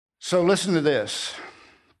So listen to this.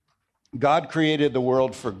 God created the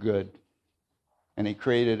world for good, and he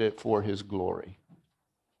created it for his glory.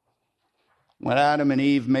 When Adam and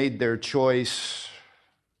Eve made their choice,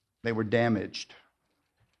 they were damaged.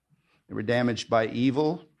 They were damaged by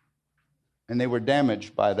evil, and they were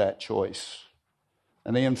damaged by that choice.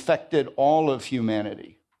 And they infected all of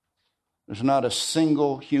humanity. There's not a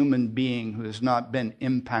single human being who has not been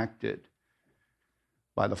impacted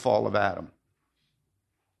by the fall of Adam.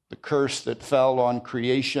 The curse that fell on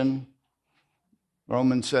creation,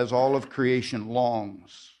 Romans says all of creation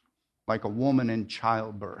longs, like a woman in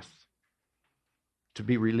childbirth, to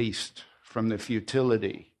be released from the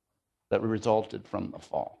futility that resulted from the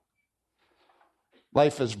fall.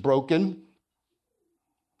 Life is broken.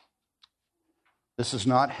 This is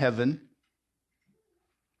not heaven.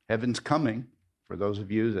 Heaven's coming for those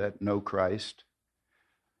of you that know Christ.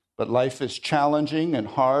 But life is challenging and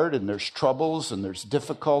hard, and there's troubles and there's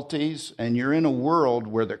difficulties, and you're in a world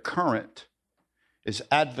where the current is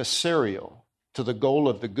adversarial to the goal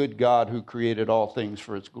of the good God who created all things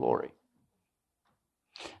for his glory.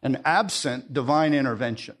 And absent divine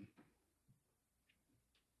intervention,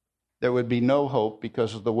 there would be no hope,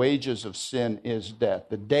 because of the wages of sin is death.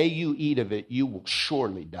 The day you eat of it, you will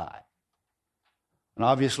surely die. And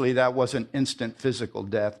obviously that wasn't instant physical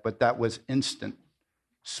death, but that was instant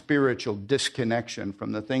spiritual disconnection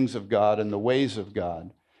from the things of God and the ways of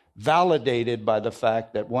God, validated by the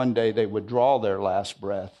fact that one day they would draw their last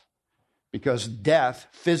breath, because death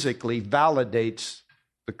physically validates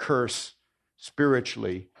the curse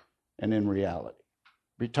spiritually and in reality.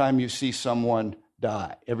 Every time you see someone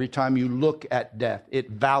die, every time you look at death,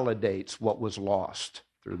 it validates what was lost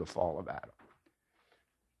through the fall of Adam.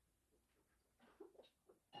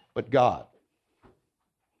 But God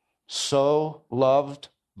so loved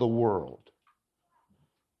the world,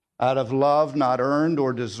 out of love not earned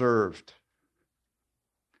or deserved,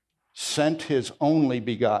 sent his only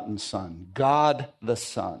begotten Son, God the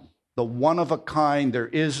Son, the one of a kind, there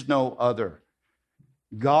is no other.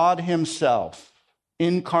 God himself,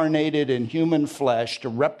 incarnated in human flesh to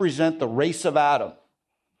represent the race of Adam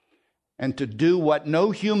and to do what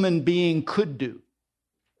no human being could do,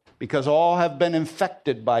 because all have been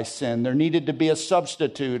infected by sin. There needed to be a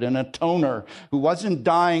substitute, an atoner, who wasn't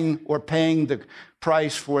dying or paying the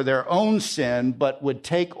price for their own sin, but would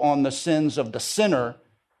take on the sins of the sinner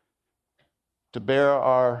to bear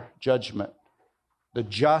our judgment, the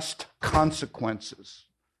just consequences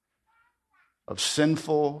of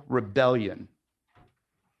sinful rebellion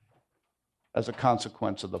as a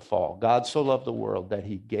consequence of the fall. God so loved the world that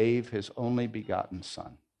he gave his only begotten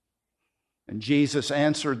Son. And Jesus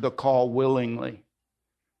answered the call willingly.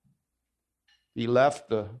 He left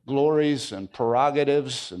the glories and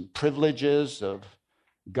prerogatives and privileges of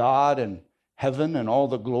God and heaven and all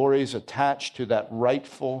the glories attached to that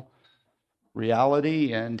rightful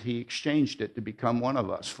reality, and he exchanged it to become one of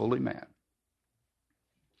us, fully man.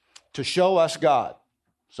 To show us God,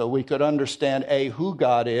 so we could understand, A, who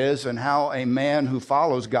God is and how a man who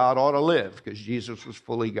follows God ought to live, because Jesus was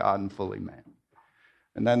fully God and fully man.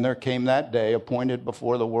 And then there came that day appointed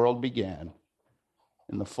before the world began.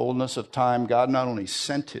 In the fullness of time, God not only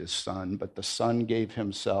sent his Son, but the Son gave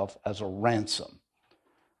himself as a ransom,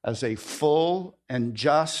 as a full and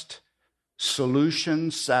just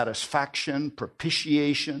solution, satisfaction,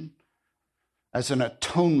 propitiation, as an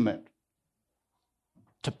atonement,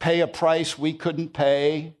 to pay a price we couldn't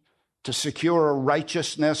pay, to secure a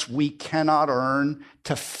righteousness we cannot earn,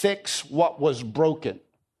 to fix what was broken.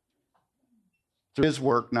 Through his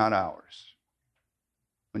work, not ours.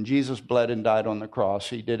 When Jesus bled and died on the cross,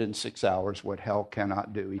 he did in 6 hours what hell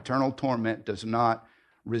cannot do. Eternal torment does not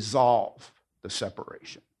resolve the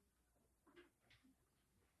separation.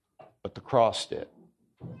 But the cross did.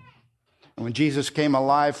 And when Jesus came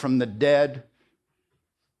alive from the dead,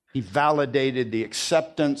 he validated the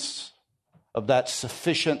acceptance of that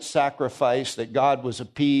sufficient sacrifice, that God was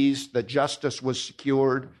appeased, that justice was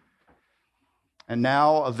secured, and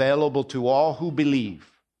now available to all who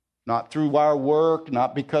believe, not through our work,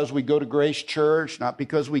 not because we go to Grace Church, not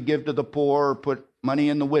because we give to the poor or put money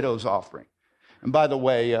in the widow's offering. And by the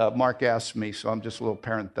way, Mark asked me, so I'm just a little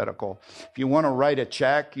parenthetical. If you want to write a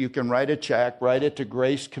check, you can write a check, write it to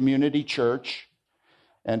Grace Community Church,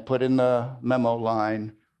 and put in the memo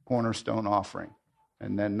line, Cornerstone Offering.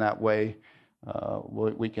 And then that way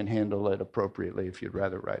we can handle it appropriately if you'd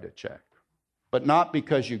rather write a check. But not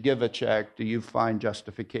because you give a check do you find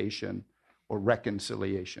justification or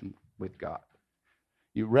reconciliation with God.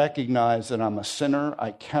 You recognize that I'm a sinner.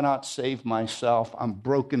 I cannot save myself. I'm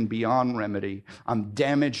broken beyond remedy. I'm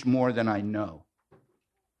damaged more than I know.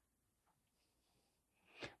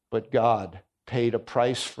 but God paid a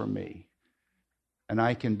price for me. And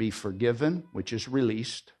I can be forgiven, which is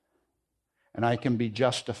released. And I can be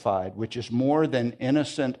justified, which is more than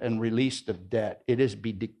innocent and released of debt. It is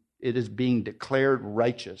being declared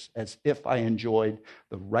righteous, as if I enjoyed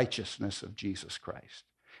the righteousness of Jesus Christ,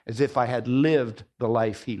 as if I had lived the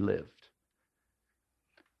life he lived.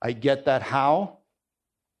 I get that how?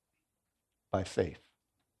 By faith.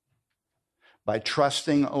 By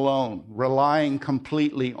trusting alone, relying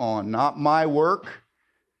completely on not my work,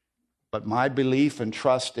 but my belief and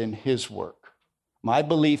trust in his work. My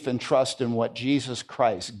belief and trust in what Jesus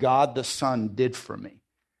Christ, God the Son, did for me.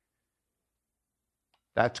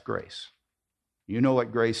 That's grace. You know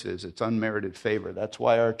what grace is. It's unmerited favor. That's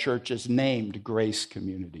why our church is named Grace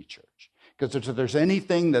Community Church. Because if there's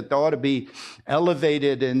anything that ought to be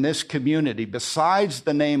elevated in this community besides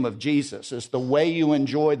the name of Jesus, is the way you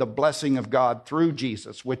enjoy the blessing of God through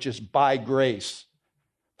Jesus, which is by grace,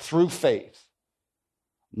 through faith,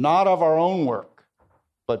 not of our own work,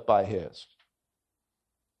 but by his.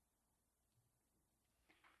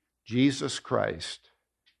 Jesus Christ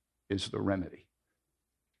is the remedy.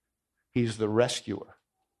 He's the rescuer.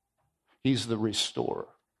 He's the restorer.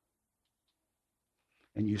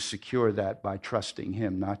 And you secure that by trusting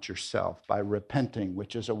him, not yourself, by repenting,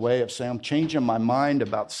 which is a way of saying, I'm changing my mind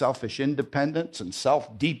about selfish independence and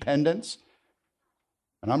self-dependence.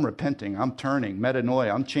 And I'm repenting. I'm turning.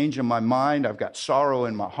 Metanoia. I'm changing my mind. I've got sorrow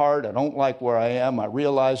in my heart. I don't like where I am. I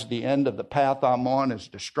realize the end of the path I'm on is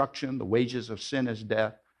destruction. The wages of sin is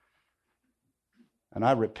death. And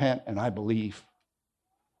I repent and I believe.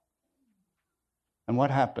 And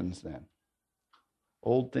what happens then?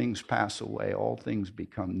 Old things pass away. All things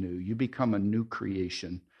become new. You become a new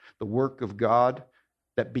creation. The work of God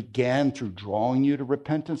that began through drawing you to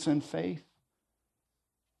repentance and faith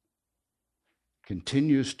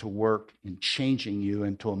continues to work in changing you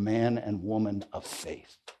into a man and woman of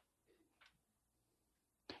faith.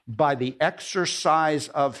 By the exercise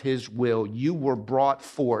of his will, you were brought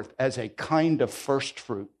forth as a kind of first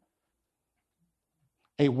fruit,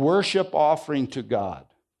 a worship offering to God,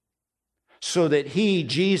 so that he,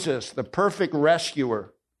 Jesus, the perfect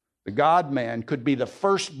rescuer, the God-man, could be the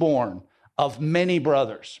firstborn of many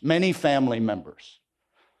brothers, many family members,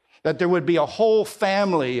 that there would be a whole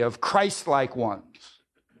family of Christ-like ones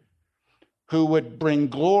who would bring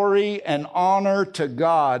glory and honor to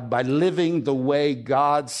God by living the way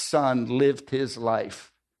God's Son lived his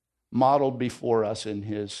life, modeled before us in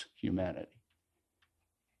his humanity.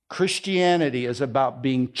 Christianity is about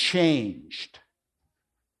being changed,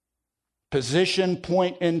 position,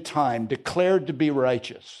 point in time, declared to be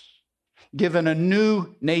righteous, given a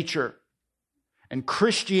new nature. And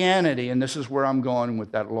Christianity, and this is where I'm going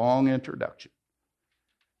with that long introduction,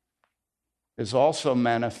 is also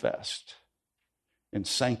manifest in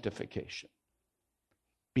sanctification,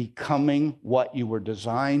 becoming what you were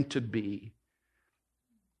designed to be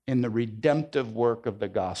in the redemptive work of the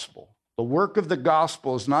gospel. The work of the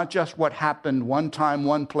gospel is not just what happened one time,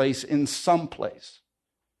 one place, in some place.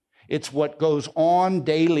 It's what goes on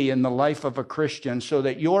daily in the life of a Christian so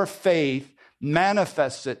that your faith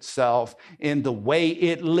manifests itself in the way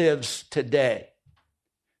it lives today.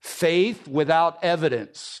 Faith without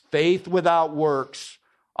evidence, faith without works.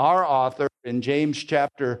 Our author in James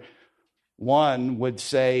chapter 1 would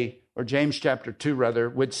say, or James chapter 2 rather,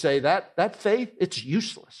 would say that faith, it's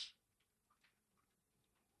useless.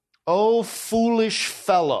 Oh, foolish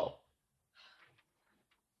fellow.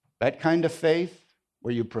 That kind of faith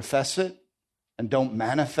where you profess it and don't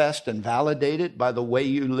manifest and validate it by the way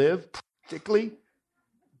you live practically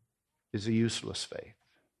is a useless faith.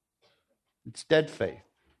 It's dead faith.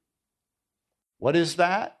 What is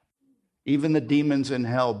that? Even the demons in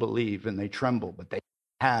hell believe and they tremble, but they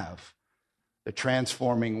have the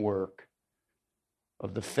transforming work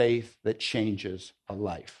of the faith that changes a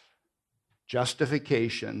life.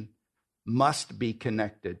 Justification must be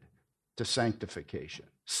connected to sanctification.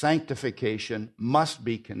 Sanctification must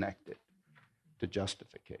be connected to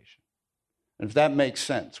justification. And if that makes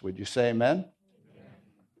sense, would you say amen?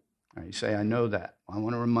 Amen. You say, I know that. I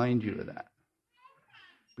want to remind you of that.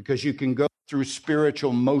 Because you can go through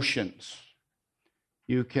spiritual motions.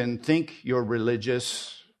 You can think you're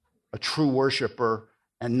religious, a true worshiper,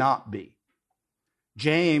 and not be.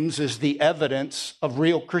 James is the evidence of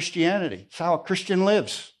real Christianity. It's how a Christian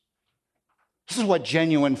lives. This is what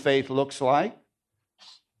genuine faith looks like.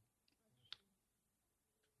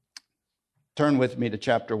 Turn with me to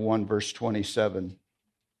chapter 1, verse 27.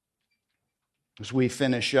 As we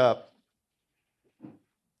finish up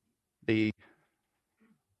the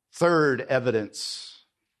third evidence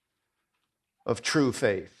of true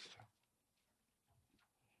faith.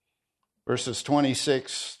 Verses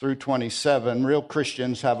 26 through 27, real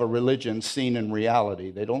Christians have a religion seen in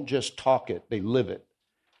reality. They don't just talk it, they live it.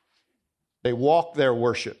 They walk their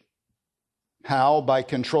worship. How? By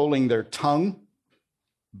controlling their tongue,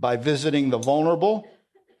 by visiting the vulnerable,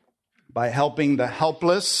 by helping the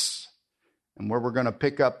helpless. And where we're going to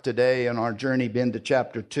pick up today in our journey into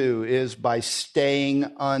chapter 2 is by staying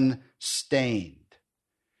unstained.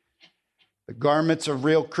 The garments of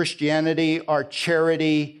real Christianity are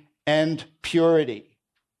charity and purity,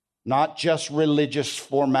 not just religious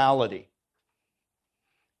formality.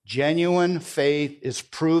 Genuine faith is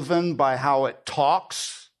proven by how it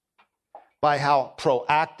talks, by how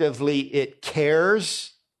proactively it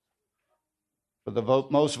cares for the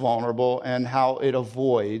most vulnerable, and how it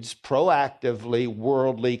avoids proactively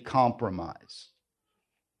worldly compromise.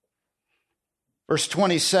 Verse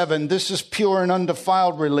 27, this is pure and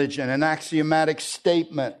undefiled religion, an axiomatic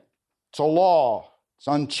statement. It's a law. It's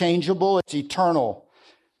unchangeable. It's eternal.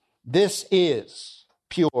 This is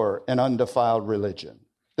pure and undefiled religion.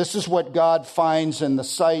 This is what God finds in His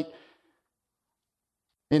sight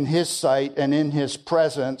and in His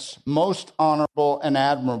presence, most honorable and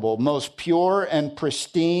admirable, most pure and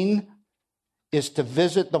pristine, is to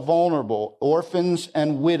visit the vulnerable, orphans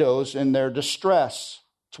and widows in their distress.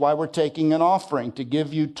 That's why we're taking an offering, to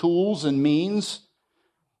give you tools and means,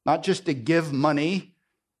 not just to give money,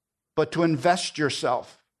 but to invest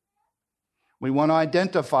yourself. We want to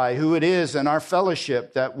identify who it is in our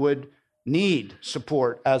fellowship that would need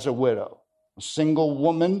support as a widow. A single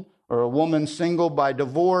woman, or a woman single by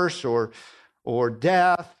divorce or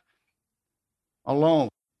death, alone,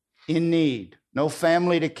 in need. No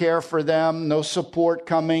family to care for them, no support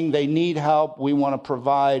coming. They need help. We want to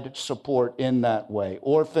provide support in that way.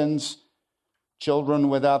 Orphans, children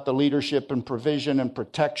without the leadership and provision and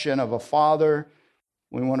protection of a father.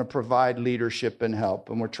 We want to provide leadership and help.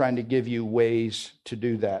 And we're trying to give you ways to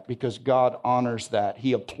do that because God honors that.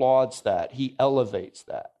 He applauds that. He elevates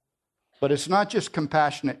that. But it's not just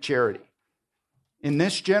compassionate charity. In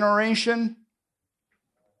this generation,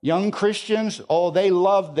 young Christians, they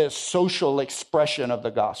love this social expression of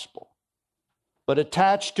the gospel. But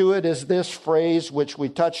attached to it is this phrase, which we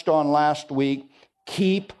touched on last week,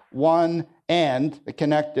 keep one and the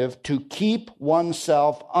connective, to keep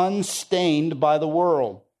oneself unstained by the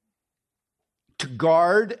world, to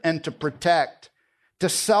guard and to protect, to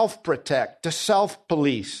self-protect, to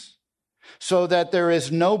self-police, so that there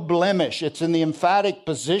is no blemish. It's in the emphatic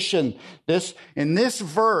position. In this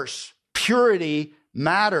verse, purity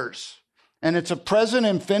matters. And it's a present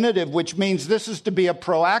infinitive, which means this is to be a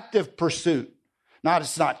proactive pursuit.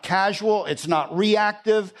 It's not casual, it's not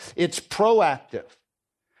reactive, it's proactive.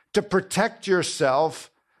 To protect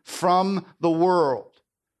yourself from the world,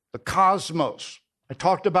 the cosmos. I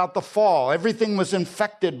talked about the fall. Everything was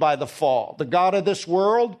infected by the fall. The God of this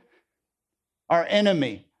world, our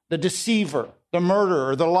enemy, the deceiver, the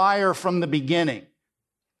murderer, the liar from the beginning.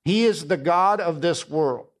 He is the God of this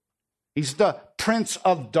world. He's the prince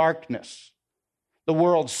of darkness. The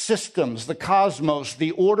world's systems, the cosmos,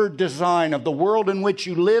 the ordered design of the world in which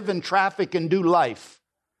you live and traffic and do life.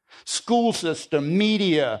 School system,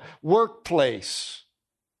 media, workplace,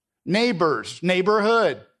 neighbors,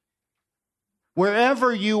 neighborhood.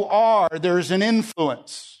 Wherever you are, there's an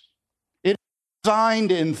influence. It's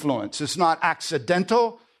designed influence. It's not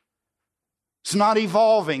accidental. It's not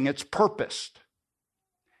evolving. It's purposed.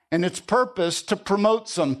 And it's purposed to promote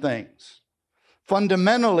some things.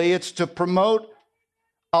 Fundamentally, it's to promote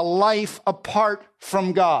a life apart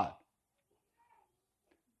from God.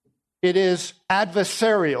 It is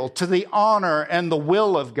adversarial to the honor and the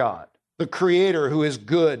will of God, the Creator who is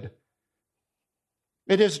good.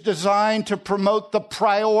 It is designed to promote the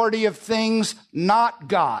priority of things not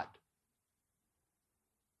God.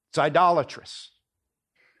 It's idolatrous.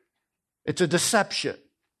 It's a deception.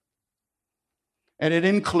 And it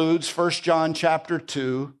includes 1 John chapter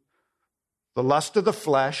 2, the lust of the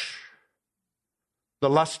flesh, the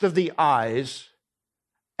lust of the eyes,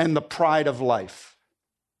 and the pride of life.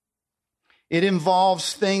 It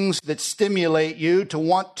involves things that stimulate you to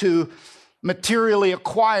want to materially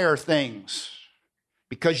acquire things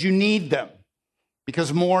because you need them,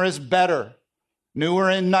 because more is better, newer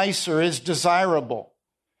and nicer is desirable.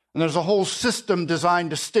 And there's a whole system designed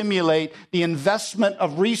to stimulate the investment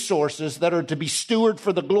of resources that are to be stewarded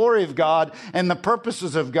for the glory of God and the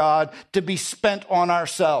purposes of God to be spent on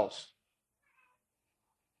ourselves.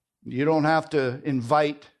 You don't have to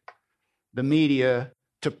invite the media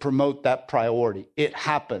to promote that priority. It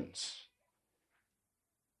happens.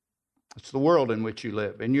 It's the world in which you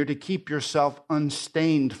live, and you're to keep yourself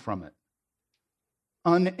unstained from it,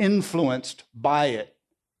 uninfluenced by it.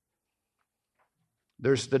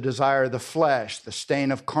 There's the desire of the flesh, the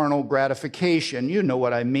stain of carnal gratification. You know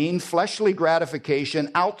what I mean. Fleshly gratification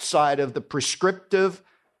outside of the prescriptive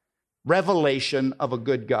revelation of a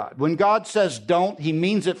good God. When God says don't, he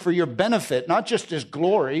means it for your benefit, not just his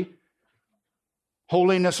glory.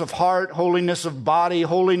 Holiness of heart, holiness of body,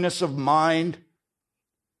 holiness of mind.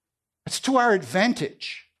 It's to our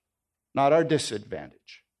advantage, not our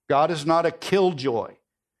disadvantage. God is not a killjoy.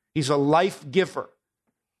 He's a life giver.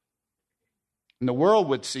 And the world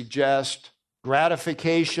would suggest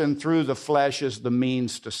gratification through the flesh is the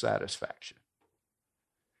means to satisfaction.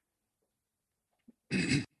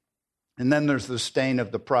 And then there's the stain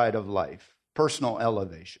of the pride of life, personal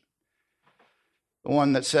elevation. The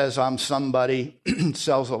one that says I'm somebody,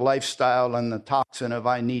 sells a lifestyle, and the toxin of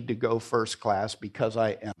I need to go first class because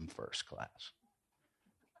I am first class.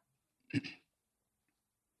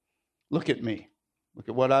 Look at me. Look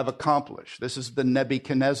at what I've accomplished. This is the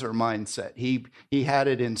Nebuchadnezzar mindset. He had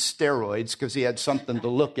it in steroids because he had something to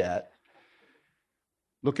look at.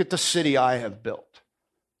 Look at the city I have built.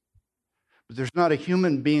 But there's not a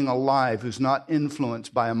human being alive who's not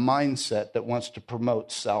influenced by a mindset that wants to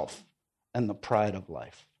promote self and the pride of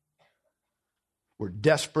life. We're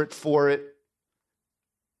desperate for it.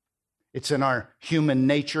 It's in our human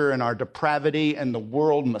nature and our depravity, and the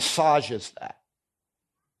world massages that.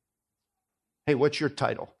 Hey, what's your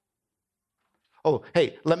title? Oh,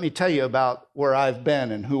 hey, let me tell you about where I've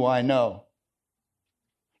been and who I know.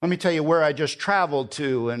 Let me tell you where I just traveled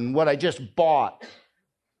to and what I just bought.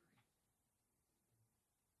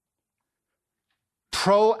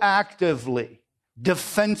 Proactively,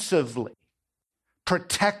 defensively,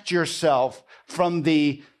 protect yourself from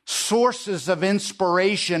the sources of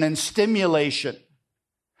inspiration and stimulation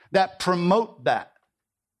that promote that.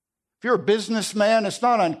 If you're a businessman, it's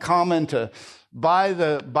not uncommon to buy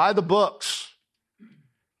the books,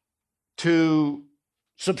 to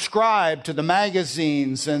subscribe to the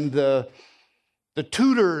magazines and the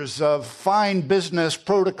tutors of fine business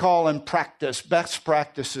protocol and practice, best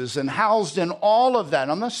practices, and housed in all of that.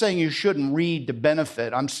 I'm not saying you shouldn't read to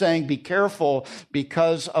benefit. I'm saying be careful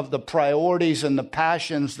because of the priorities and the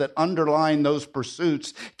passions that underline those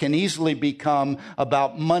pursuits can easily become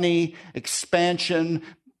about money, expansion,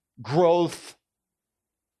 growth,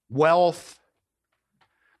 wealth.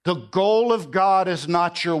 The goal of God is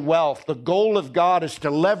not your wealth. The goal of God is to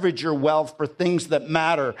leverage your wealth for things that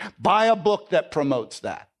matter. Buy a book that promotes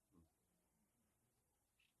that.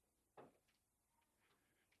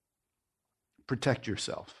 Protect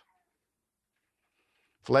yourself.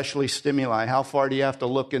 Fleshly stimuli. How far do you have to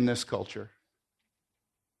look in this culture?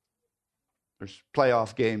 There's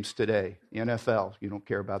playoff games today, the NFL. You don't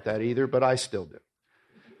care about that either, but I still do.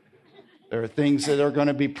 There are things that are going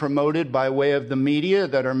to be promoted by way of the media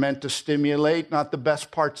that are meant to stimulate not the best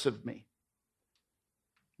parts of me.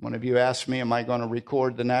 One of you asked me, am I going to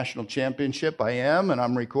record the national championship? I am, and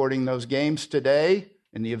I'm recording those games today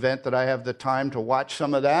in the event that I have the time to watch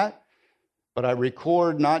some of that. But I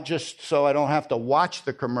record not just so I don't have to watch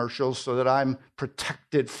the commercials, so that I'm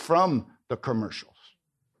protected from the commercials.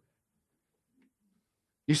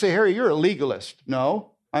 You say, Harry, you're a legalist.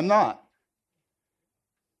 No, I'm not.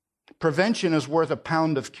 Prevention is worth a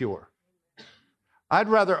pound of cure. I'd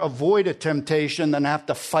rather avoid a temptation than have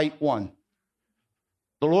to fight one.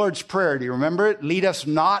 The Lord's Prayer, do you remember it? Lead us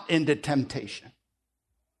not into temptation.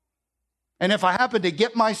 And if I happen to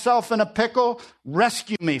get myself in a pickle,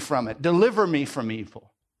 rescue me from it. Deliver me from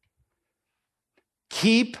evil.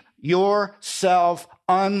 Keep yourself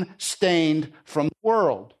unstained from the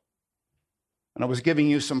world. And I was giving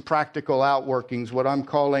you some practical outworkings, what I'm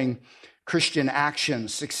calling Christian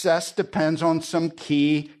actions. Success depends on some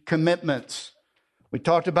key commitments. We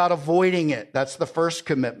talked about avoiding it. That's the first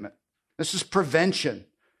commitment. This is prevention.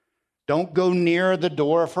 Don't go near the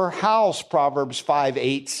door of her house, Proverbs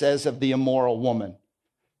 5:8 says of the immoral woman.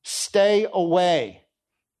 Stay away.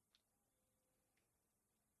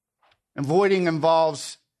 Avoiding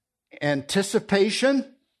involves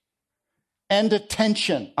anticipation and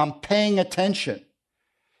attention. I'm paying attention.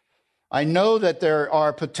 I know that there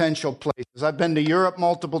are potential places. I've been to Europe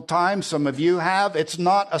multiple times. Some of you have. It's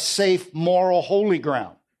not a safe, moral, holy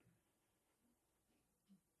ground.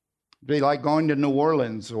 It'd be like going to New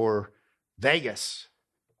Orleans or Vegas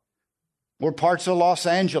or parts of Los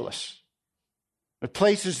Angeles. The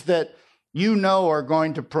places that you know are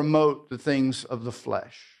going to promote the things of the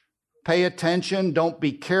flesh. Pay attention. Don't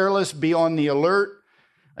be careless. Be on the alert.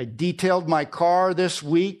 I detailed my car this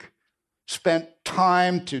week. Spent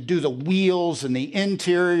time to do the wheels and the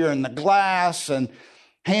interior and the glass and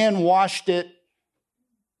hand washed it.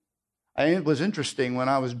 It was interesting when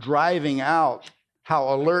I was driving out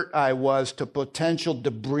how alert I was to potential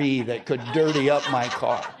debris that could dirty up my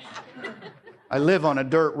car. I live on a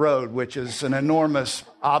dirt road, which is an enormous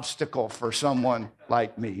obstacle for someone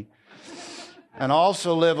like me. And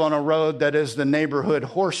also live on a road that is the neighborhood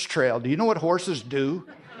horse trail. Do you know what horses do?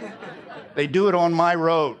 They do it on my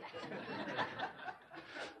road.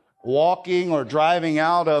 Walking or driving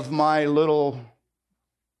out of my little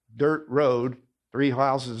dirt road, 3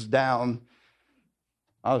 houses down,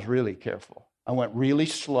 I was really careful. I went really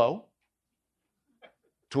slow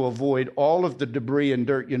to avoid all of the debris and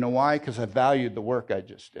dirt. You know why? Because I valued the work I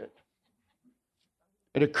just did.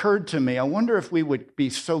 It occurred to me, I wonder if we would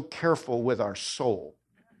be so careful with our soul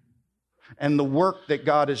and the work that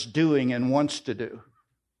God is doing and wants to do.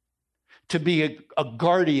 To be a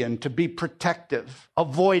guardian, to be protective,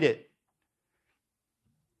 avoid it.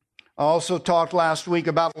 I also talked last week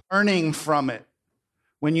about learning from it.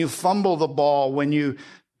 When you fumble the ball,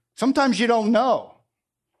 sometimes you don't know.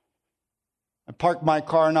 I parked my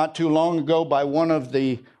car not too long ago by one of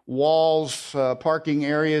the walls, parking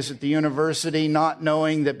areas at the university, not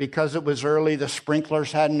knowing that because it was early, the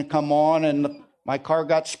sprinklers hadn't come on and my car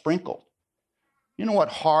got sprinkled. You know what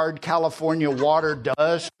hard California water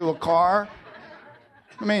does to a car?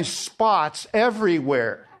 I mean, spots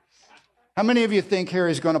everywhere. How many of you think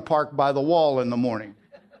Harry's going to park by the wall in the morning?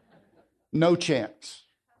 No chance.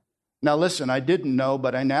 Now listen, I didn't know,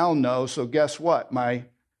 but I now know, so guess what? My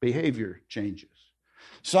behavior changes.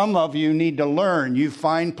 Some of you need to learn. You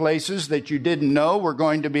find places that you didn't know were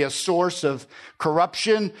going to be a source of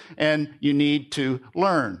corruption, and you need to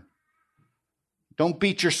learn. Don't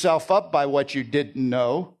beat yourself up by what you didn't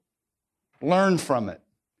know. Learn from it.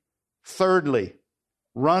 Thirdly,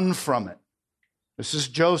 run from it. This is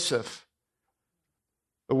Joseph.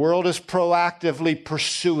 The world is proactively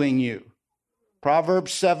pursuing you.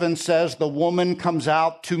 Proverbs 7 says the woman comes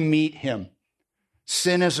out to meet him.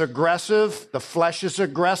 Sin is aggressive. The flesh is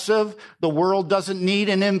aggressive. The world doesn't need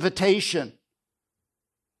an invitation.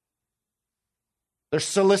 They're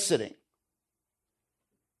soliciting.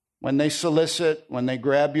 When they solicit, when they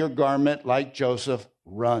grab your garment like Joseph,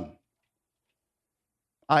 run.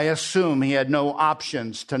 I assume he had no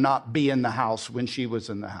options to not be in the house when she was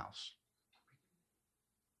in the house.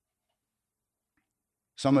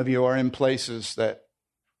 Some of you are in places that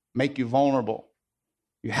make you vulnerable.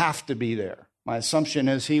 You have to be there. My assumption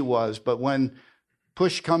is he was, but when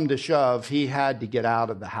push come to shove, he had to get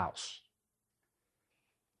out of the house.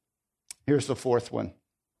 Here's the fourth one.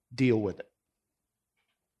 Deal with it.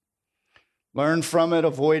 Learn from it,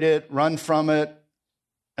 avoid it, run from it.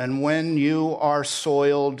 And when you are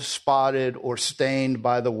soiled, spotted, or stained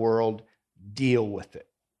by the world, deal with it.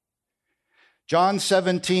 John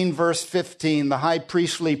 17, verse 15, the high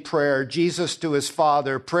priestly prayer, Jesus to his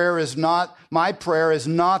Father, my prayer is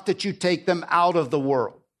not that you take them out of the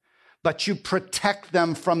world, but you protect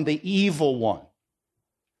them from the evil one.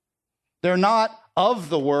 They're not of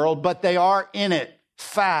the world, but they are in it.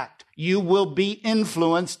 Fact, you will be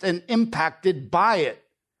influenced and impacted by it.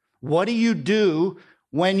 What do you do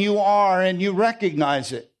when you are and you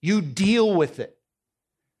recognize it? You deal with it.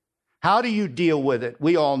 How do you deal with it?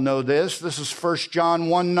 We all know this. This is 1 John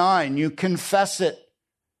 1:9. You confess it.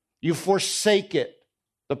 You forsake it,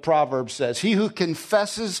 the proverb says. He who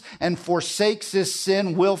confesses and forsakes his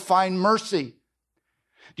sin will find mercy.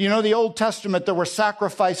 Do you know the Old Testament, there were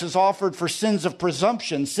sacrifices offered for sins of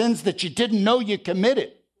presumption, sins that you didn't know you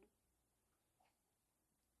committed.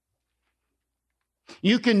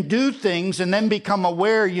 You can do things and then become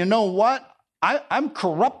aware, you know what? I'm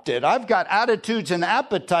corrupted. I've got attitudes and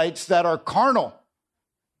appetites that are carnal.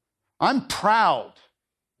 I'm proud.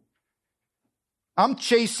 I'm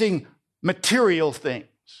chasing material things.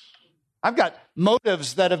 I've got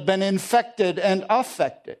motives that have been infected and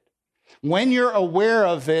affected. When you're aware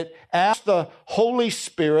of it, ask the Holy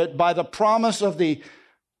Spirit, by the promise of the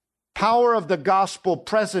power of the gospel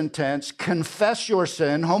present tense, confess your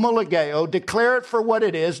sin, homologeo, declare it for what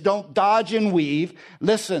it is, don't dodge and weave.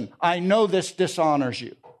 Listen, I know this dishonors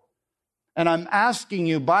you. And I'm asking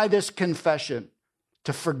you by this confession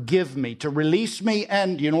to forgive me, to release me,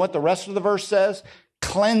 and you know what the rest of the verse says?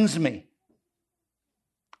 Cleanse me.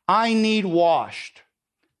 I need washed.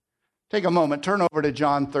 Take a moment, turn over to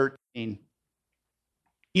John 13.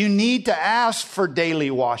 You need to ask for daily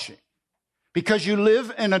washing, because you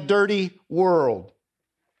live in a dirty world.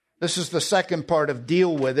 This is the second part of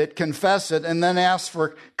deal with it, confess it, and then ask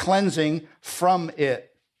for cleansing from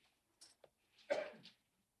it.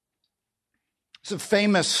 It's a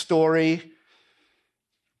famous story.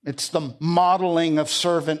 It's the modeling of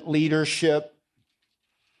servant leadership.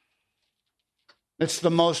 It's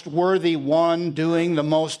the most worthy one doing the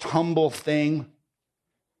most humble thing.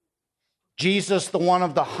 Jesus, the one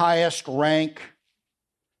of the highest rank.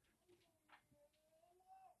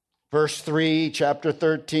 Verse 3, chapter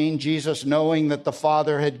 13, Jesus, knowing that the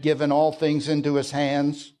Father had given all things into his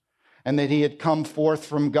hands and that he had come forth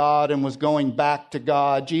from God and was going back to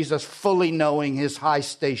God, Jesus fully knowing his high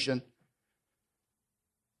station.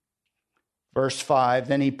 Verse 5,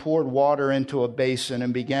 then he poured water into a basin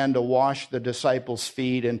and began to wash the disciples'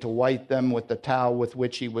 feet and to wipe them with the towel with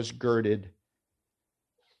which he was girded,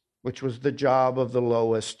 which was the job of the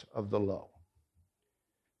lowest of the low.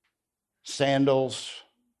 Sandals,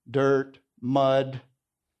 dirt, mud,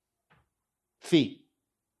 feet.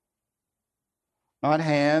 Not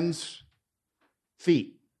hands,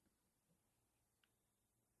 feet.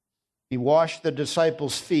 He washed the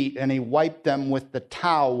disciples' feet and he wiped them with the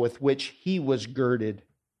towel with which he was girded.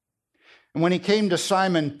 And when he came to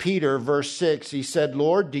Simon Peter, verse 6, he said,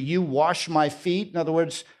 Lord, do you wash my feet? In other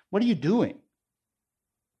words, what are you doing?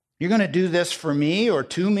 You're going to do this for me or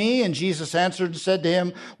to me? And Jesus answered and said to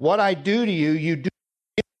him, what I do to you, you do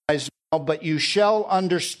not realize now, but you shall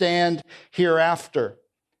understand hereafter.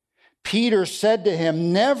 Peter said to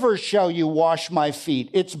him, never shall you wash my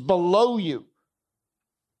feet. It's below you.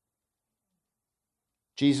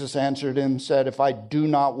 Jesus answered him and said, if I do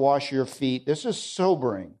not wash your feet, this is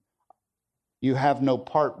sobering. You have no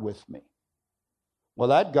part with me. Well,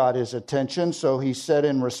 that got his attention, so he said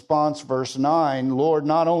in response, verse 9, Lord,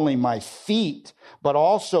 not only my feet, but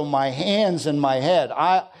also my hands and my head.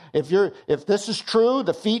 If this is true,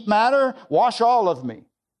 the feet matter, wash all of me.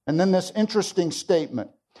 And then this interesting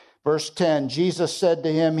statement, verse 10, Jesus said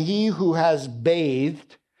to him, he who has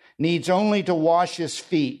bathed needs only to wash his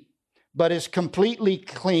feet, but is completely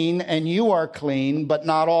clean, and you are clean, but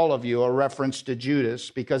not all of you, a reference to Judas,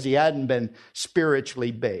 because he hadn't been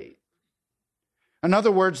spiritually bathed. In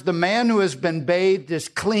other words, the man who has been bathed is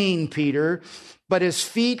clean, Peter, but his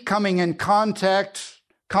feet coming in contact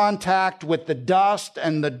with the dust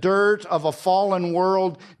and the dirt of a fallen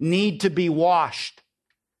world need to be washed.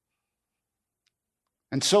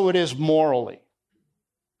 And so it is morally.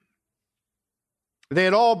 They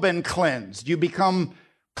had all been cleansed. You become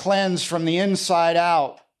cleansed from the inside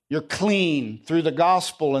out. You're clean through the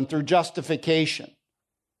gospel and through justification.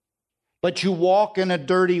 But you walk in a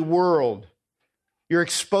dirty world. You're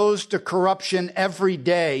exposed to corruption every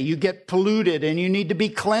day. You get polluted and you need to be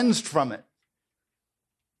cleansed from it.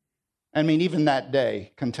 I mean, even that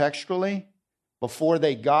day, contextually, before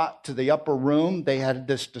they got to the upper room, they had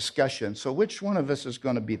this discussion. So which one of us is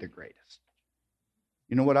going to be the greatest?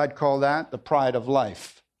 You know what I'd call that? The pride of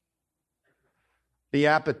life. The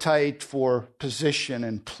appetite for position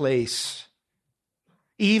and place.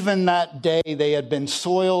 Even that day, they had been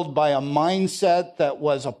soiled by a mindset that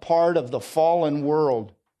was a part of the fallen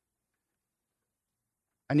world.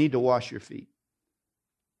 I need to wash your feet.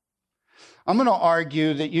 I'm going to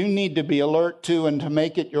argue that you need to be alert to and to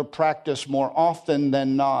make it your practice more often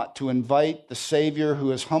than not to invite the Savior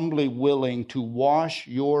who is humbly willing to wash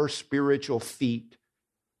your spiritual feet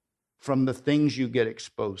from the things you get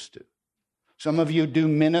exposed to. Some of you do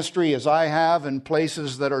ministry, as I have, in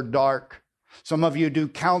places that are dark. Some of you do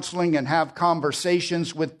counseling and have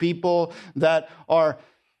conversations with people that are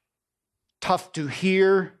tough to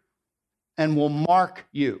hear and will mark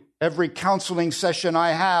you. Every counseling session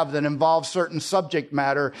I have that involves certain subject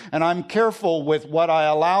matter, and I'm careful with what I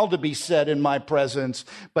allow to be said in my presence,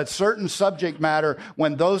 but certain subject matter,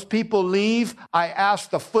 when those people leave, I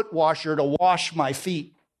ask the foot washer to wash my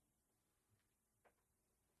feet.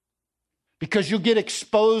 Because you get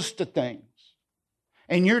exposed to things.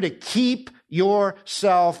 And you're to keep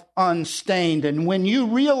yourself unstained. And when you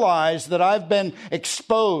realize that I've been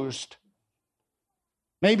exposed,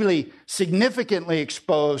 maybe significantly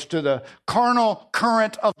exposed to the carnal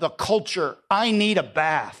current of the culture, I need a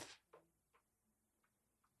bath.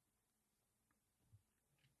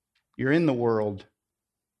 You're in the world,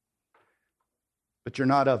 but you're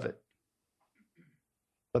not of it.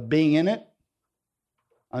 But being in it,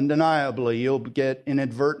 undeniably, you'll get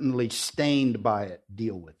inadvertently stained by it.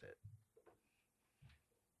 Deal with it.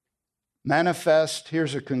 Manifest,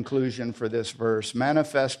 here's a conclusion for this verse.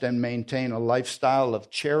 Manifest and maintain a lifestyle of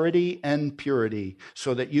charity and purity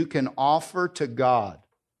so that you can offer to God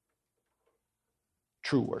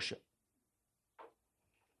true worship.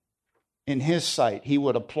 In his sight, he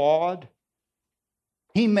would applaud.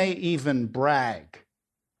 He may even brag.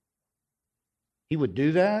 He would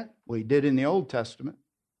do that. Well, he did in the Old Testament.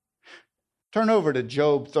 Turn over to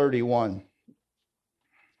Job 31.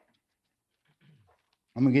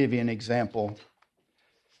 I'm going to give you an example.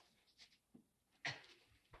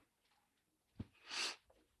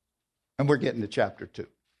 And we're getting to chapter 2.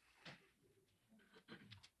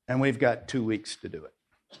 And we've got 2 weeks to do it.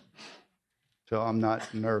 So I'm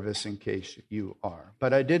not nervous in case you are.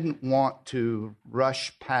 But I didn't want to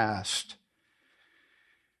rush past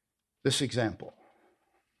this example.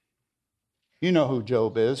 You know who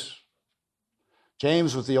Job is.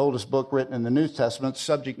 James was the oldest book written in the New Testament. The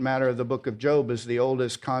subject matter of the book of Job is the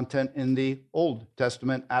oldest content in the Old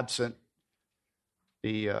Testament, absent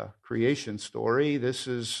the creation story. This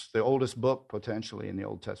is the oldest book potentially in the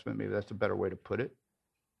Old Testament. Maybe that's a better way to put it.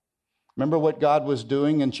 Remember what God was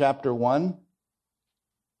doing in chapter 1?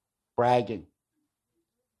 Bragging.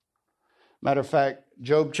 Matter of fact,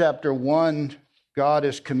 Job chapter 1, God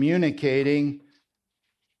is communicating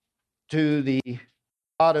to the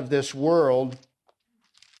God of this world,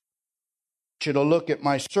 you to look at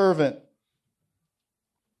my servant.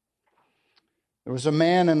 There was a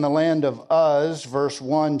man in the land of Uz, verse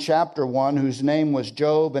 1, chapter 1, whose name was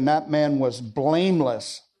Job, and that man was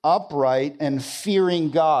blameless, upright, and fearing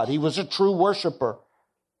God. He was a true worshiper.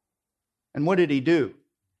 And what did he do?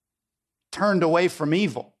 Turned away from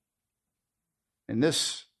evil. In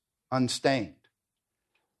this, unstained.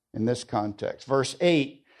 In this context. Verse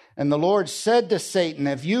 8, and the Lord said to Satan,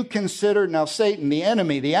 have you considered, now Satan, the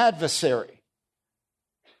enemy, the adversary,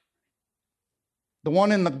 the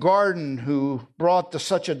one in the garden who brought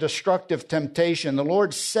such a destructive temptation, the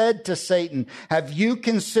Lord said to Satan, have you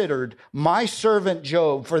considered my servant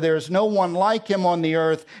Job? For there is no one like him on the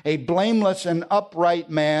earth, a blameless and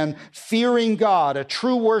upright man, fearing God, a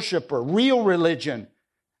true worshiper, real religion.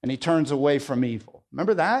 And he turns away from evil.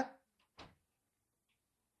 Remember that?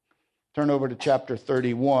 Turn over to chapter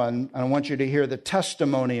 31, and I want you to hear the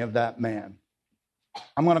testimony of that man.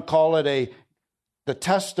 I'm going to call it the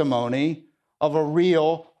testimony of a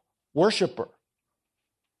real worshiper,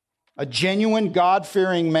 a genuine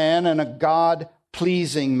God-fearing man and a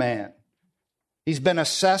God-pleasing man. He's been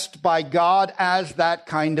assessed by God as that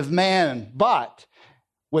kind of man, but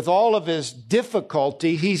with all of his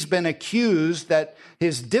difficulty, he's been accused that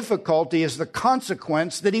his difficulty is the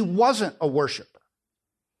consequence that he wasn't a worshiper.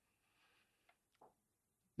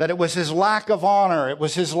 That it was his lack of honor, it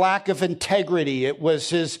was his lack of integrity, it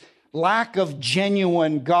was his lack of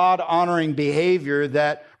genuine God-honoring behavior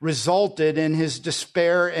that resulted in his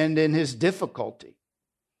despair and in his difficulty.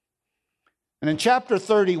 And in chapter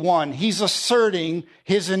 31, he's asserting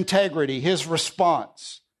his integrity, his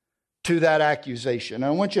response to that accusation. And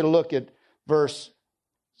I want you to look at verse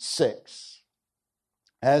 6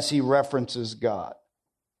 as he references God.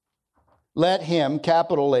 Let him,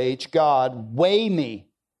 capital H, God, weigh me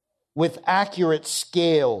with accurate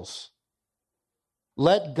scales.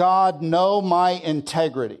 Let God know my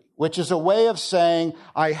integrity, which is a way of saying,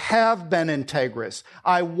 I have been integrous.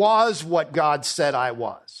 I was what God said I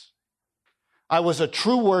was. I was a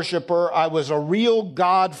true worshiper. I was a real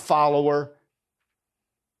God follower.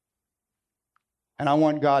 And I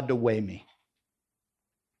want God to weigh me.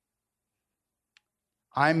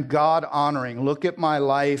 I'm God honoring. Look at my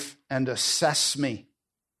life and assess me.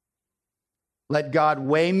 Let God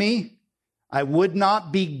weigh me. I would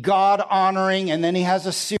not be God honoring. And then he has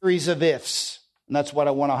a series of ifs. And that's what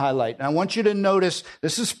I want to highlight. And I want you to notice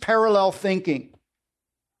this is parallel thinking.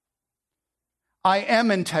 I am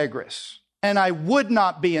integrous. And I would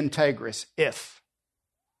not be integrous if.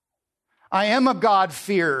 I am a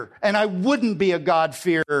God-fearer. And I wouldn't be a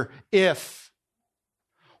God-fearer if.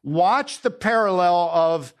 Watch the parallel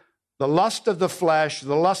of the lust of the flesh,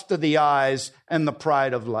 the lust of the eyes, and the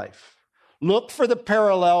pride of life. Look for the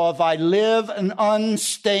parallel of I live an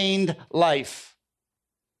unstained life.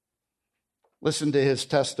 Listen to his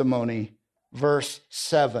testimony, verse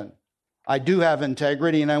 7. I do have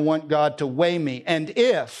integrity and I want God to weigh me. And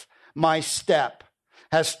if my step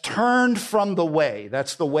has turned from the way,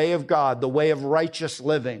 that's the way of God, the way of righteous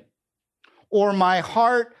living, or my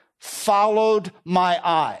heart followed my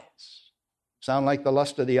eyes. Sound like the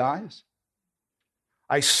lust of the eyes?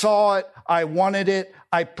 I saw it, I wanted it,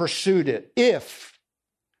 I pursued it. If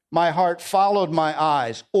my heart followed my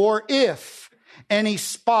eyes, or if any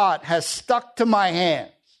spot has stuck to my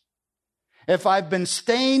hands, if I've been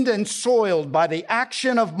stained and soiled by the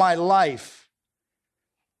action of my life,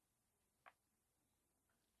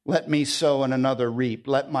 let me sow and another reap.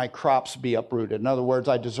 Let my crops be uprooted. In other words,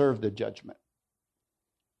 I deserve the judgment.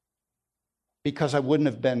 Because I wouldn't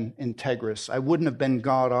have been integrous. I wouldn't have been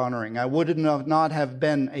God-honoring. I would not have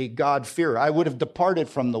been a God-fearer. I would have departed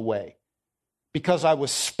from the way because I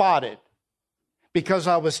was spotted, because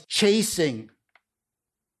I was chasing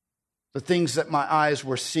the things that my eyes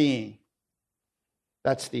were seeing.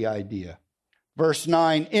 That's the idea. Verse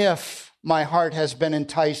 9, if my heart has been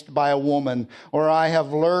enticed by a woman, or I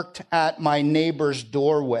have lurked at my neighbor's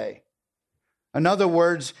doorway. In other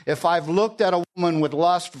words, if I've looked at a woman with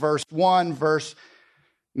lust, verse 1,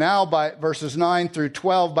 now by verses 9 through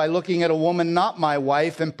 12, by looking at a woman not my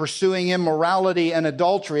wife and pursuing immorality and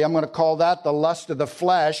adultery, I'm going to call that the lust of the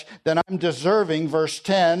flesh, then I'm deserving, verse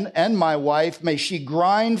 10, and my wife, may she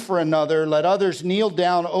grind for another, let others kneel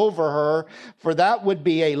down over her, for that would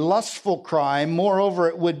be a lustful crime. Moreover,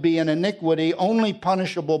 it would be an iniquity only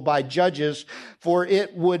punishable by judges, for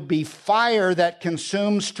it would be fire that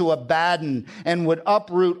consumes to abaddon and would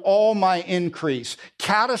uproot all my increase.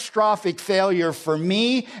 Catastrophic failure for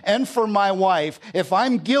me and for my wife if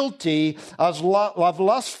I'm guilty of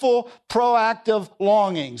lustful, proactive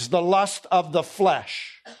longings, the lust of the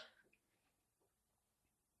flesh.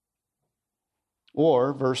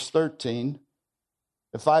 Or, verse 13,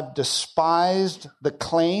 if I've despised the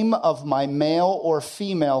claim of my male or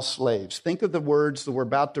female slaves. Think of the words that we're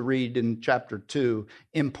about to read in chapter 2,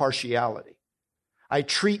 impartiality. I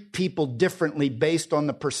treat people differently based on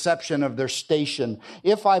the perception of their station.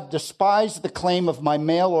 If I've despised the claim of my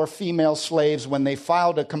male or female slaves when they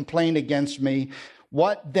filed a complaint against me,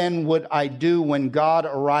 what then would I do when God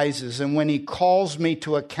arises and when he calls me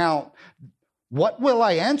to account? What will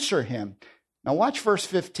I answer him? Now watch verse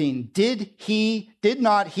 15. Did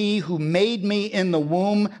not he who made me in the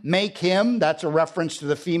womb make him? That's a reference to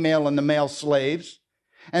the female and the male slaves.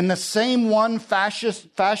 And the same one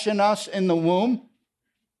fashion us in the womb?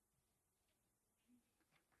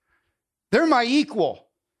 They're my equal.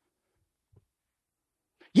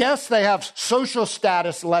 Yes, they have social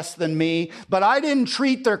status less than me, but I didn't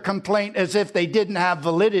treat their complaint as if they didn't have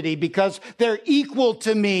validity because they're equal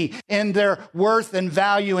to me in their worth and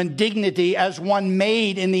value and dignity as one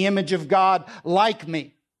made in the image of God like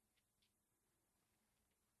me.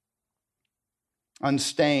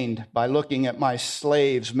 Unstained, by looking at my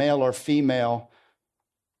slaves, male or female,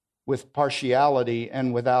 with partiality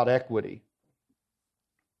and without equity.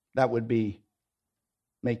 That would be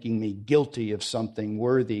making me guilty of something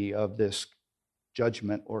worthy of this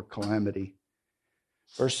judgment or calamity.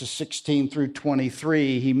 Verses 16 through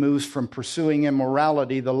 23, he moves from pursuing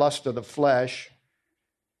immorality, the lust of the flesh,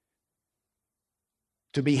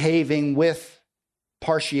 to behaving with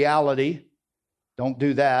partiality. Don't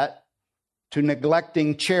do that. To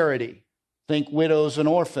neglecting charity. Think widows and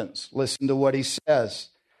orphans. Listen to what he says.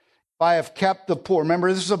 If I have kept the poor.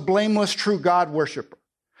 Remember, this is a blameless, true God worshiper.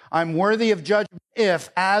 I'm worthy of judgment if,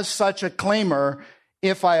 as such a claimer,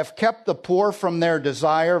 if I have kept the poor from their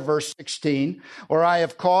desire, verse 16, or I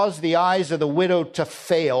have caused the eyes of the widow to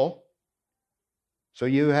fail. So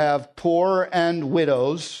you have poor and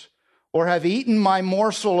widows, or have eaten my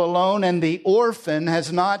morsel alone and the orphan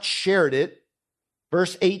has not shared it.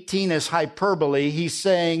 Verse 18 is hyperbole. He's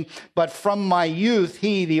saying, but from my youth,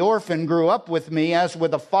 he, the orphan, grew up with me as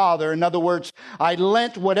with a father. In other words, I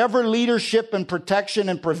lent whatever leadership and protection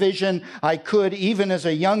and provision I could, even as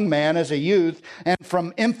a young man, as a youth. And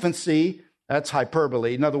from infancy, that's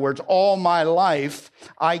hyperbole. In other words, all my life,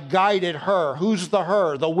 I guided her. Who's the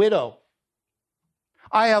her? The widow.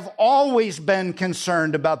 I have always been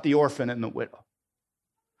concerned about the orphan and the widow.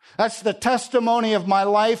 That's the testimony of my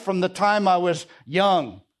life from the time I was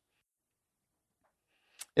young.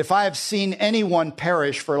 If I have seen anyone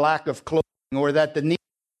perish for lack of clothing, or that the need,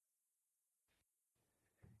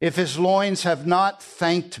 if his loins have not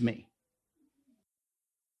thanked me,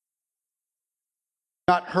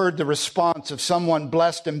 not heard the response of someone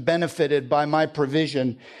blessed and benefited by my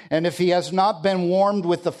provision, and if he has not been warmed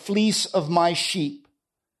with the fleece of my sheep,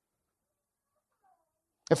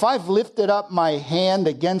 if I've lifted up my hand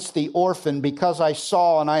against the orphan because I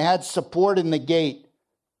saw and I had support in the gate,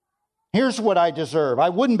 here's what I deserve. I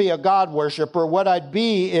wouldn't be a God worshiper. What I'd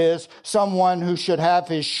be is someone who should have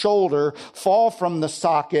his shoulder fall from the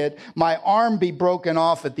socket, my arm be broken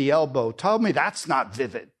off at the elbow. Tell me that's not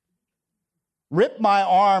vivid. Rip my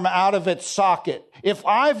arm out of its socket. If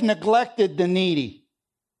I've neglected the needy,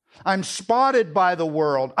 I'm spotted by the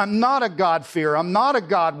world. I'm not a God-fearer. I'm not a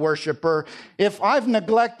God worshiper. If I've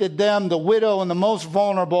neglected them, the widow and the most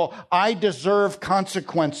vulnerable, I deserve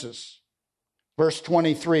consequences. Verse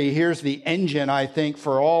 23, here's the engine, I think,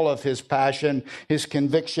 for all of his passion, his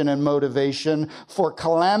conviction and motivation. For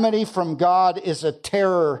calamity from God is a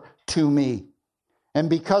terror to me. And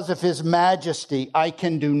because of his majesty, I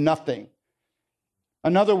can do nothing.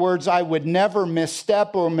 In other words, I would never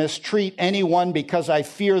misstep or mistreat anyone because I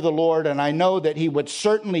fear the Lord, and I know that he would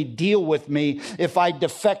certainly deal with me if I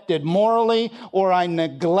defected morally or I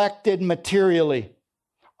neglected materially.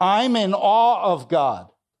 I'm in awe of God.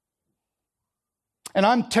 And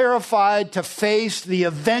I'm terrified to face the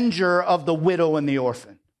avenger of the widow and the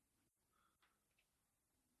orphan.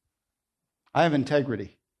 I have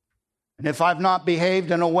integrity, And if I've not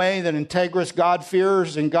behaved in a way that integrous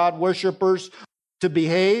God-fearers and God-worshipers to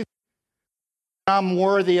behave, I'm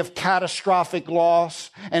worthy of catastrophic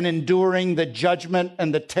loss and enduring the judgment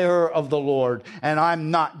and the terror of the Lord. And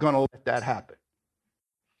I'm not going to let that happen.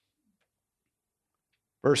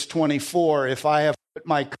 Verse 24, if I have put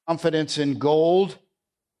my confidence in gold,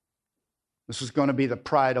 this is going to be the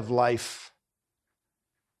pride of life.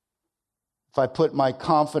 If I put my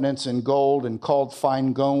confidence in gold and called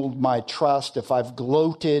fine gold my trust, if I've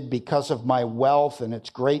gloated because of my wealth and its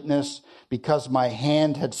greatness, because my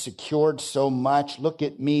hand had secured so much, look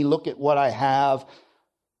at me, look at what I have,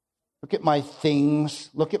 look at my things,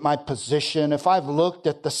 look at my position. If I've looked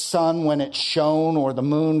at the sun when it shone or the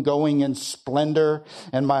moon going in splendor,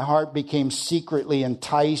 and my heart became secretly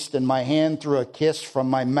enticed and my hand threw a kiss from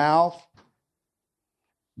my mouth,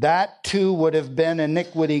 that too would have been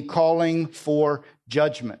iniquity calling for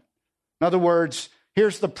judgment. In other words,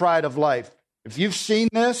 here's the pride of life. If you've seen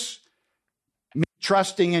this, me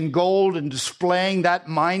trusting in gold and displaying that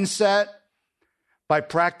mindset by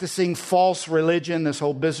practicing false religion, this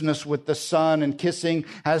whole business with the sun and kissing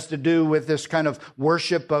has to do with this kind of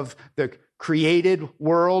worship of the created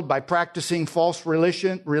world, by practicing false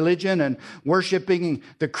religion and worshiping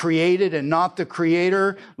the created and not the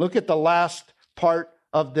creator. Look at the last part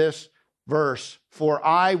of this verse. For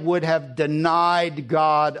I would have denied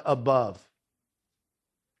God above.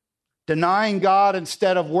 Denying God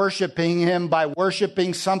instead of worshiping him by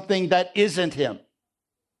worshiping something that isn't him.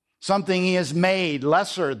 Something he has made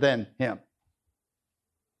lesser than him.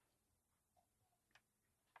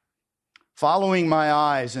 Following my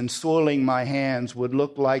eyes and soiling my hands would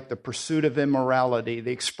look like the pursuit of immorality,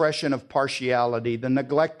 the expression of partiality, the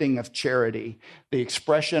neglecting of charity, the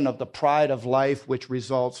expression of the pride of life, which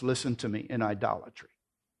results, listen to me, in idolatry.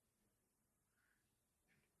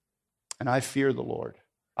 And I fear the Lord.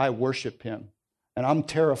 I worship him. And I'm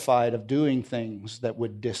terrified of doing things that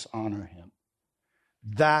would dishonor him.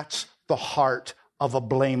 That's the heart of a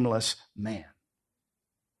blameless man.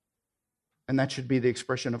 And that should be the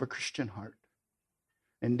expression of a Christian heart.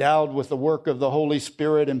 Endowed with the work of the Holy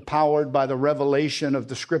Spirit, empowered by the revelation of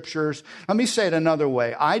the Scriptures. Let me say it another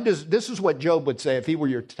way. This is what Job would say if he were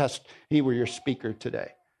your speaker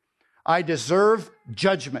today. I deserve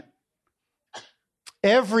judgment.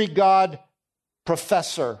 Every God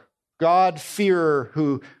professor, God-fearer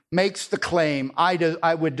who makes the claim,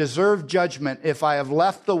 I would deserve judgment if I have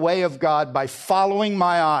left the way of God by following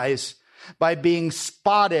my eyes, by being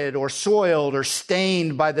spotted or soiled or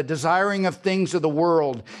stained by the desiring of things of the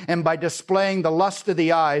world, and by displaying the lust of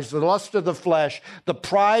the eyes, the lust of the flesh, the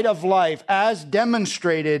pride of life, as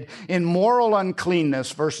demonstrated in moral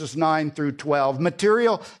uncleanness, verses 9 through 12,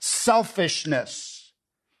 material selfishness,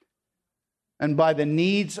 and by the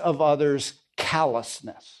needs of others,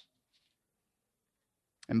 callousness,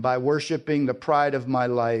 and by worshiping the pride of my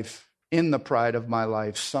life, in the pride of my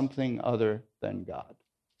life, something other than God.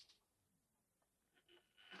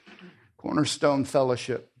 Cornerstone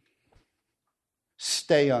Fellowship,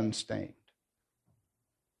 stay unstained.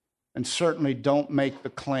 And certainly don't make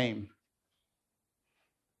the claim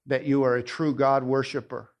that you are a true God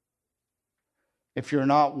worshiper if you're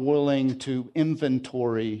not willing to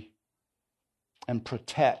inventory and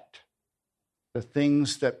protect the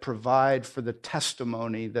things that provide for the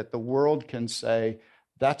testimony that the world can say,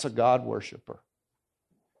 that's a God worshiper.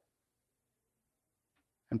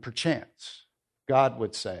 And perchance, God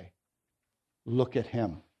would say, look at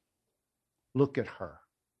him. Look at her.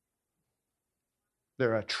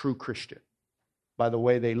 They're a true Christian by the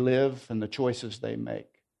way they live and the choices they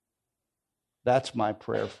make. That's my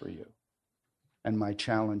prayer for you and my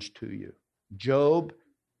challenge to you. Job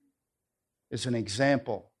is an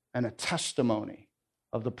example and a testimony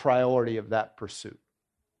of the priority of that pursuit.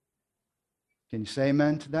 Can you say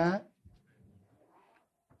amen to that?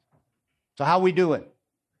 So how we doing?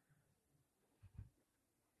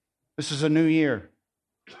 This is a new year.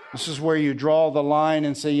 This is where you draw the line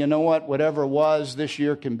and say, you know what? Whatever was, this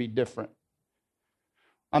year can be different.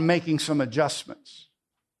 I'm making some adjustments.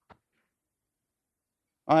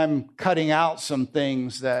 I'm cutting out some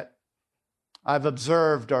things that I've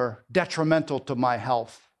observed are detrimental to my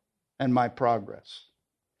health and my progress.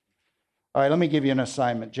 All right, let me give you an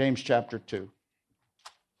assignment. James chapter 2.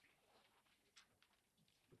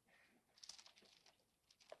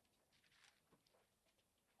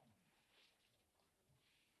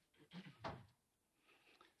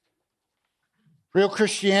 Real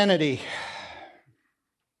Christianity.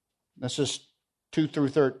 This is 2 through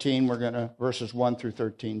 13. We're going to, verses 1 through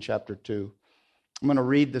 13, chapter 2. I'm going to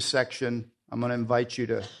read the section. I'm going to invite you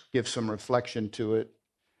to give some reflection to it.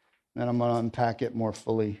 Then I'm going to unpack it more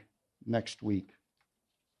fully next week.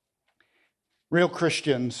 Real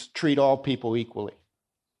Christians treat all people equally.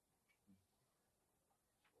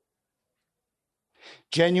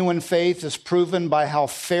 Genuine faith is proven by how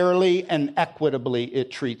fairly and equitably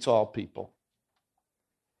it treats all people.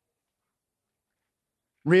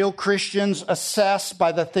 Real Christians assess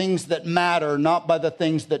by the things that matter, not by the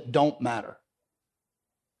things that don't matter.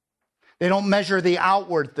 They don't measure the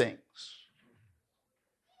outward things.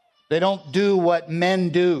 They don't do what men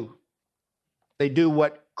do. They do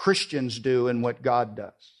what Christians do and what God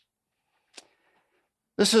does.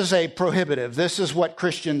 This is a prohibitive. This is what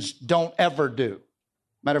Christians don't ever do.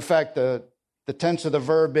 Matter of fact, the tense of the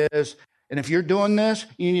verb is, and if you're doing this,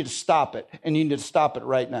 you need to stop it, and you need to stop it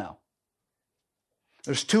right now.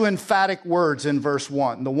 There's two emphatic words in verse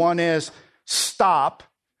 1. The one is stop,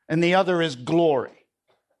 and the other is glory.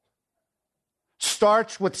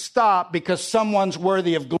 Starts with stop because someone's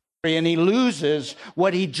worthy of glory, and he loses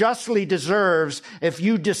what he justly deserves if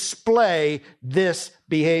you display this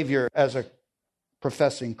behavior as a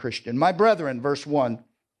professing Christian. My brethren, verse 1,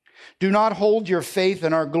 do not hold your faith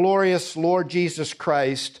in our glorious Lord Jesus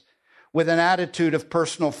Christ with an attitude of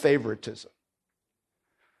personal favoritism.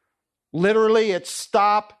 Literally, it's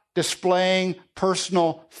stop displaying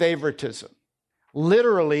personal favoritism.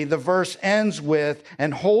 Literally, the verse ends with,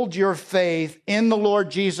 and hold your faith in the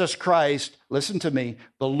Lord Jesus Christ, listen to me,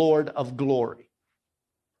 the Lord of glory.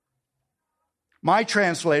 My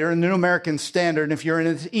translator in the New American Standard, and if you're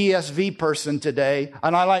an ESV person today,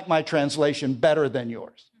 and I like my translation better than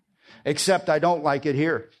yours, except I don't like it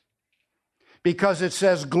here. Because it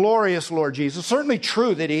says, glorious Lord Jesus. Certainly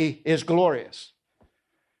true that he is glorious.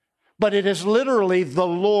 But it is literally the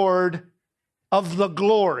Lord of the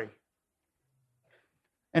glory.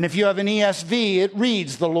 And if you have an ESV, it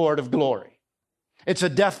reads the Lord of glory. It's a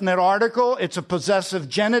definite article, it's a possessive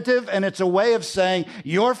genitive, and it's a way of saying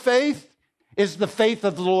your faith is the faith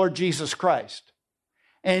of the Lord Jesus Christ.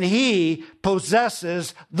 And he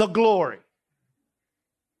possesses the glory.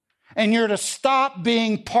 And you're to stop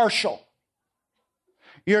being partial.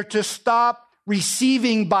 You're to stop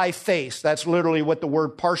receiving by faith. That's literally what the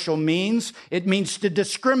word partial means. It means to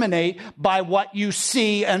discriminate by what you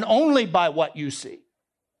see and only by what you see.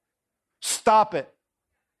 Stop it.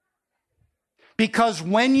 Because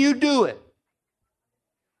when you do it,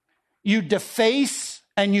 you deface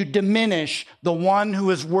and you diminish the one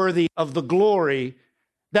who is worthy of the glory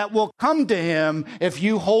that will come to him if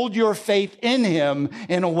you hold your faith in him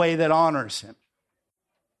in a way that honors him.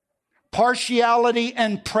 Partiality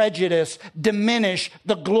and prejudice diminish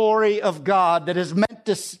the glory of God that is meant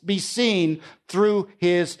to be seen through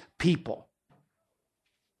his people.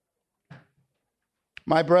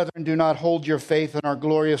 My brethren, do not hold your faith in our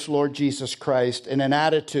glorious Lord Jesus Christ in an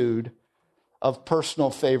attitude of personal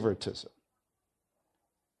favoritism.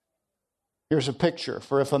 Here's a picture.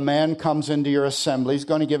 For if a man comes into your assembly, he's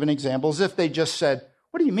going to give an example, as if they just said,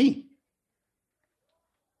 what do you mean?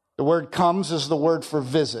 The word comes is the word for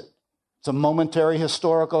visit. It's a momentary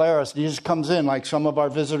historical error. So he just comes in like some of our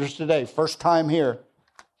visitors today. First time here.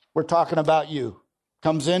 We're talking about you.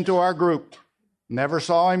 Comes into our group. Never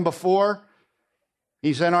saw him before.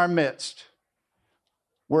 He's in our midst.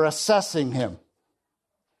 We're assessing him.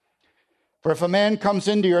 For if a man comes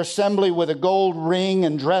into your assembly with a gold ring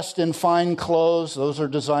and dressed in fine clothes, those are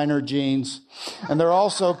designer jeans, and there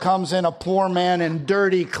also comes in a poor man in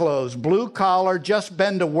dirty clothes, blue collar, just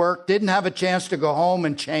been to work, didn't have a chance to go home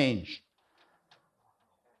and change.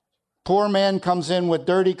 Poor man comes in with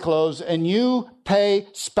dirty clothes, and you pay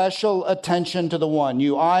special attention to the one.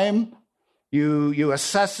 You eye him, you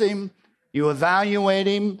assess him, you evaluate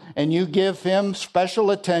him, and you give him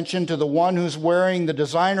special attention to the one who's wearing the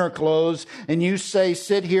designer clothes, and you say,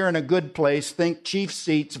 sit here in a good place, think chief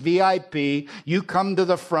seats, VIP, you come to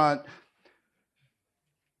the front,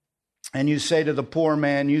 and you say to the poor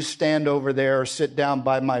man, you stand over there or sit down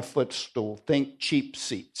by my footstool, think cheap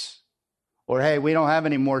seats. Or, hey, we don't have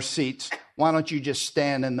any more seats, why don't you just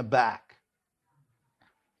stand in the back?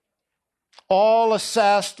 All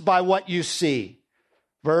assessed by what you see.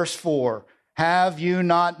 Verse 4, have you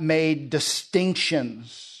not made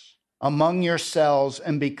distinctions among yourselves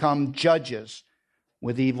and become judges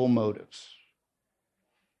with evil motives?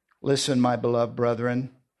 Listen, my beloved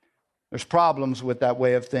brethren, there's problems with that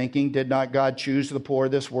way of thinking. Did not God choose the poor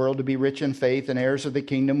of this world to be rich in faith and heirs of the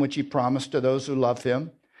kingdom which he promised to those who love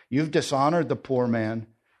him? You've dishonored the poor man.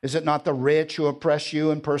 Is it not the rich who oppress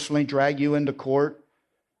you and personally drag you into court?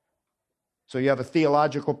 So you have a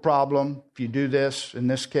theological problem. If you do this, in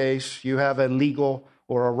this case, you have a legal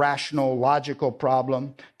or a rational, logical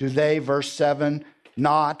problem. Do they, verse 7,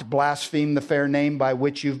 not blaspheme the fair name by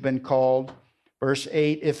which you've been called? Verse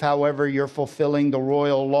 8, if, however, you're fulfilling the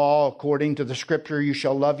royal law according to the scripture, you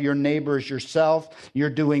shall love your neighbor as yourself, you're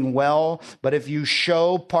doing well. But if you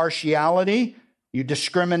show partiality, you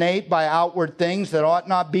discriminate by outward things that ought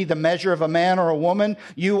not be the measure of a man or a woman,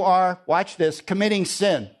 you are, watch this, committing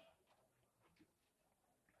sin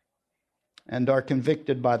and are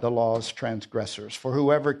convicted by the law as transgressors. For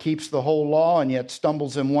whoever keeps the whole law and yet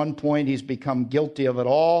stumbles in one point, he's become guilty of it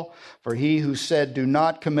all. For he who said, do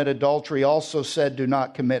not commit adultery, also said, do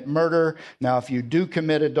not commit murder. Now, if you do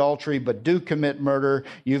commit adultery but do commit murder,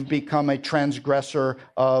 you've become a transgressor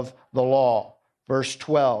of the law. Verse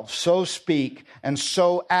 12, so speak and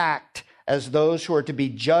so act as those who are to be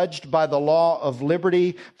judged by the law of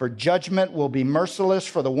liberty, for judgment will be merciless.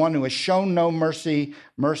 For the one who has shown no mercy,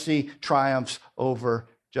 mercy triumphs over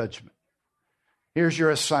judgment. Here's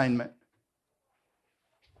your assignment.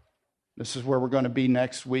 This is where we're going to be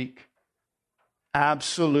next week.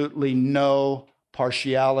 Absolutely no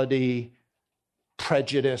partiality,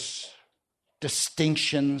 prejudice,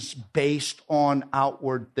 distinctions based on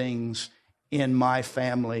outward things in my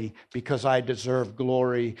family, because I deserve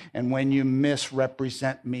glory. And when you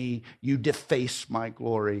misrepresent me, you deface my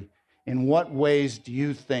glory. In what ways do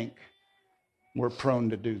you think we're prone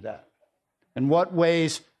to do that? In what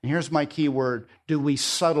ways, and here's my key word, do we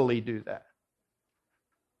subtly do that?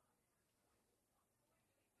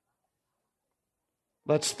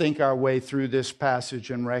 Let's think our way through this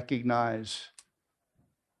passage and recognize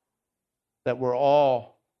that we're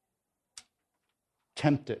all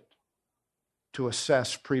tempted to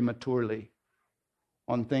assess prematurely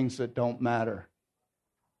on things that don't matter.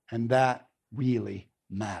 And that really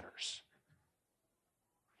matters.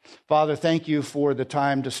 Father, thank you for the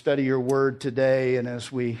time to study your word today. And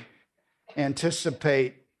as we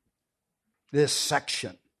anticipate this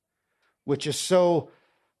section, which is so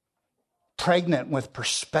pregnant with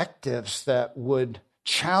perspectives that would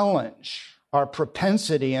challenge our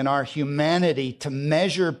propensity and our humanity to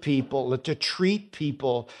measure people, to treat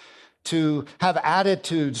people, to have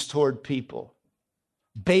attitudes toward people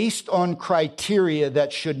based on criteria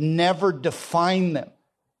that should never define them.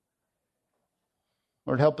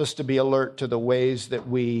 Lord, help us to be alert to the ways that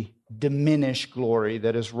we diminish glory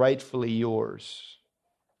that is rightfully yours,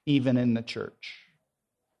 even in the church.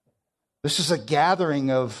 This is a gathering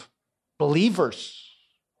of believers.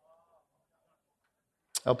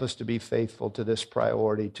 Help us to be faithful to this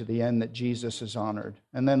priority to the end that Jesus is honored.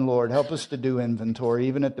 And then, Lord, help us to do inventory,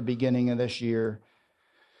 even at the beginning of this year,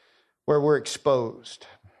 where we're exposed,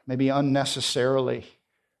 maybe unnecessarily,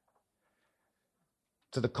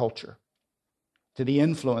 to the culture, to the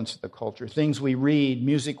influence of the culture, things we read,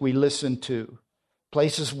 music we listen to,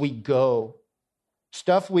 places we go,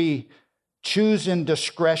 stuff we choose in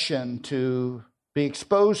discretion to be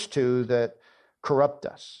exposed to that corrupt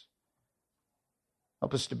us.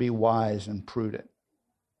 Help us to be wise and prudent.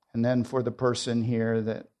 And then for the person here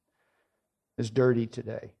that is dirty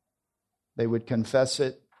today, they would confess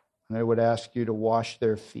it and they would ask you to wash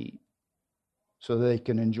their feet so that they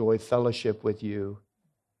can enjoy fellowship with you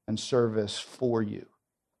and service for you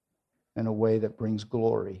in a way that brings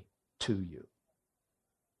glory to you.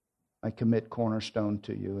 I commit Cornerstone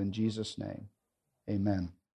to you in Jesus' name. Amen.